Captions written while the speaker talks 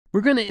We're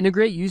going to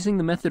integrate using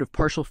the method of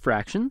partial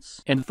fractions,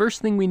 and the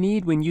first thing we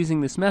need when using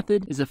this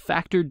method is a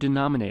factored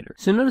denominator.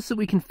 So notice that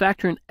we can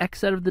factor an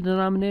x out of the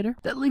denominator.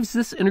 That leaves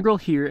this integral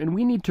here, and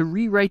we need to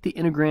rewrite the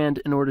integrand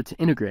in order to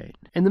integrate.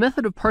 And the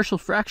method of partial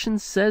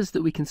fractions says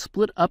that we can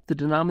split up the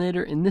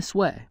denominator in this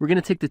way. We're going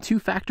to take the two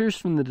factors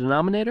from the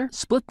denominator,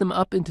 split them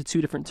up into two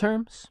different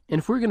terms, and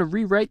if we're going to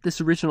rewrite this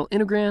original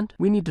integrand,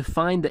 we need to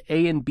find the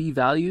a and b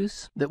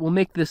values that will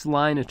make this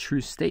line a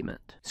true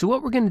statement. So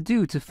what we're going to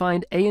do to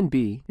find a and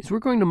b is we're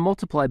going to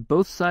multiply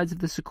both sides of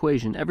this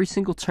equation, every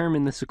single term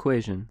in this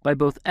equation, by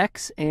both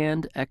x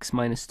and x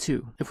minus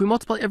 2. If we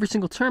multiply every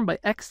single term by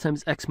x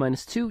times x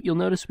minus 2, you'll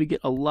notice we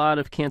get a lot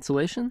of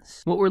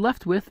cancellations. What we're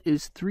left with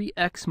is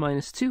 3x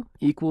minus 2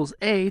 equals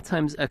a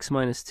times x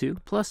minus 2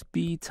 plus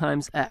b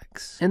times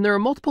x. And there are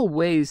multiple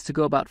ways to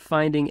go about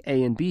finding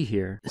a and b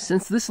here.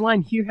 Since this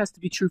line here has to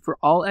be true for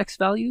all x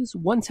values,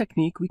 one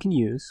technique we can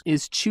use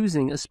is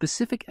choosing a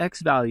specific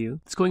x value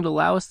that's going to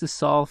allow us to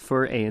solve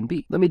for a and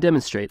b. Let me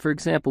demonstrate. For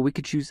example, we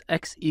could choose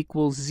x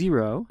equals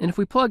 0, and if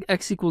we plug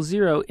x equals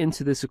 0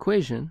 into this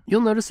equation,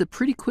 you'll notice that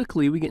pretty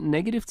quickly we get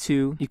negative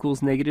 2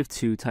 equals negative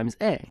 2 times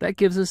a. That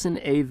gives us an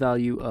a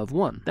value of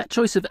 1. That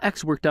choice of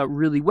x worked out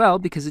really well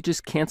because it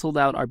just canceled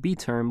out our b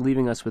term,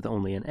 leaving us with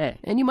only an a.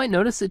 And you might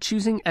notice that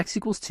choosing x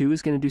equals 2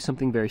 is going to do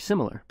something very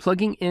similar.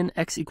 Plugging in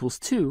x equals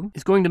 2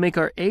 is going to make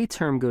our a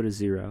term go to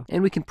 0,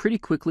 and we can pretty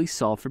quickly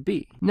solve for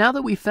b. Now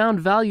that we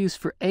found values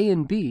for a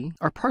and b,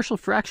 our partial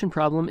fraction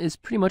problem is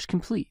pretty much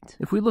complete.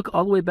 If we look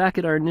all the way back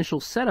at our initial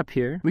setup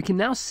here, we can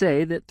now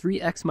say that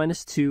 3x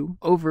minus 2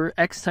 over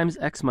x times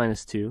x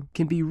minus 2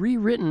 can be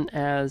rewritten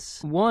as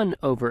 1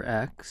 over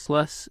x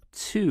plus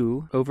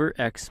 2 over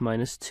x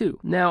minus 2.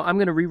 Now I'm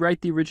going to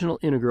rewrite the original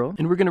integral,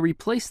 and we're going to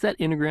replace that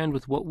integrand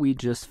with what we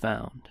just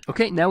found.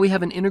 Okay, now we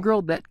have an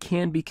integral that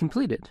can be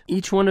completed.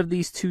 Each one of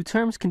these two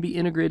terms can be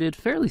integrated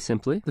fairly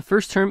simply. The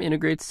first term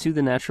integrates to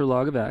the natural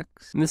log of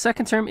x, and the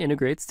second term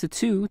integrates to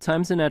 2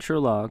 times the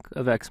natural log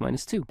of x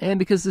minus 2. And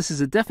because this is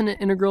a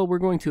definite integral, we're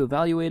going to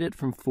evaluate it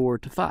from 4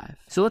 to 5.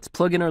 So let's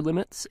plug in our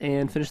limits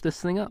and finish this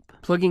thing up.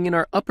 Plugging in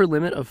our upper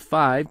limit of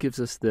 5 gives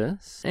us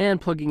this,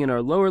 and plugging in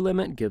our lower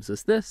limit gives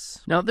us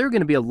this. Now there are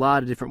going to be a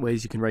lot of different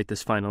ways you can write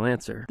this final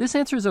answer. This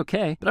answer is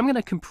okay, but I'm going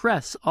to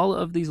compress all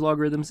of these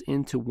logarithms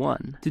into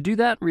one. To do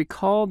that,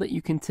 recall that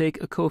you can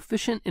take a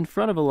coefficient in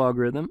front of a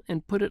logarithm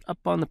and put it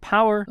up on the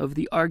power of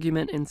the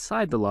argument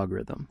inside the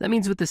logarithm. That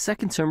means with the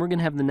second term, we're going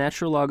to have the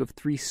natural log of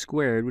 3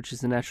 squared, which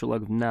is the natural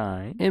log of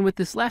 9. And with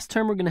this last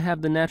term, we're going to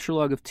have the natural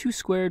log of 2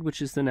 squared,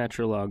 which is the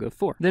natural log of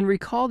 4. Then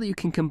recall that you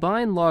can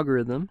combine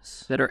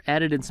logarithms that are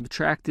added and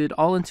subtracted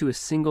all into a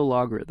single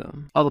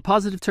logarithm. All the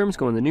positive terms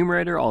go in the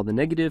numerator, all the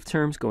negative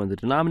terms go in the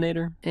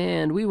denominator,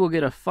 and we will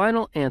get a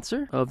final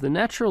answer of the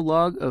natural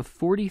log of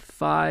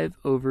 45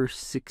 over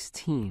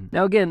 16.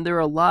 Now again, there are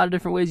a lot of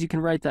different ways you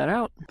can write that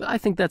out, but I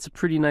think that's a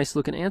pretty nice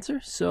looking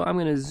answer, so I'm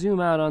going to zoom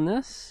out on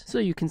this so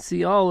you can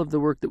see all of the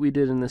work that we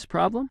did in this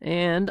problem,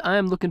 and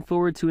I'm looking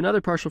forward to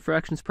another partial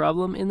fractions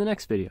problem in the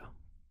next video.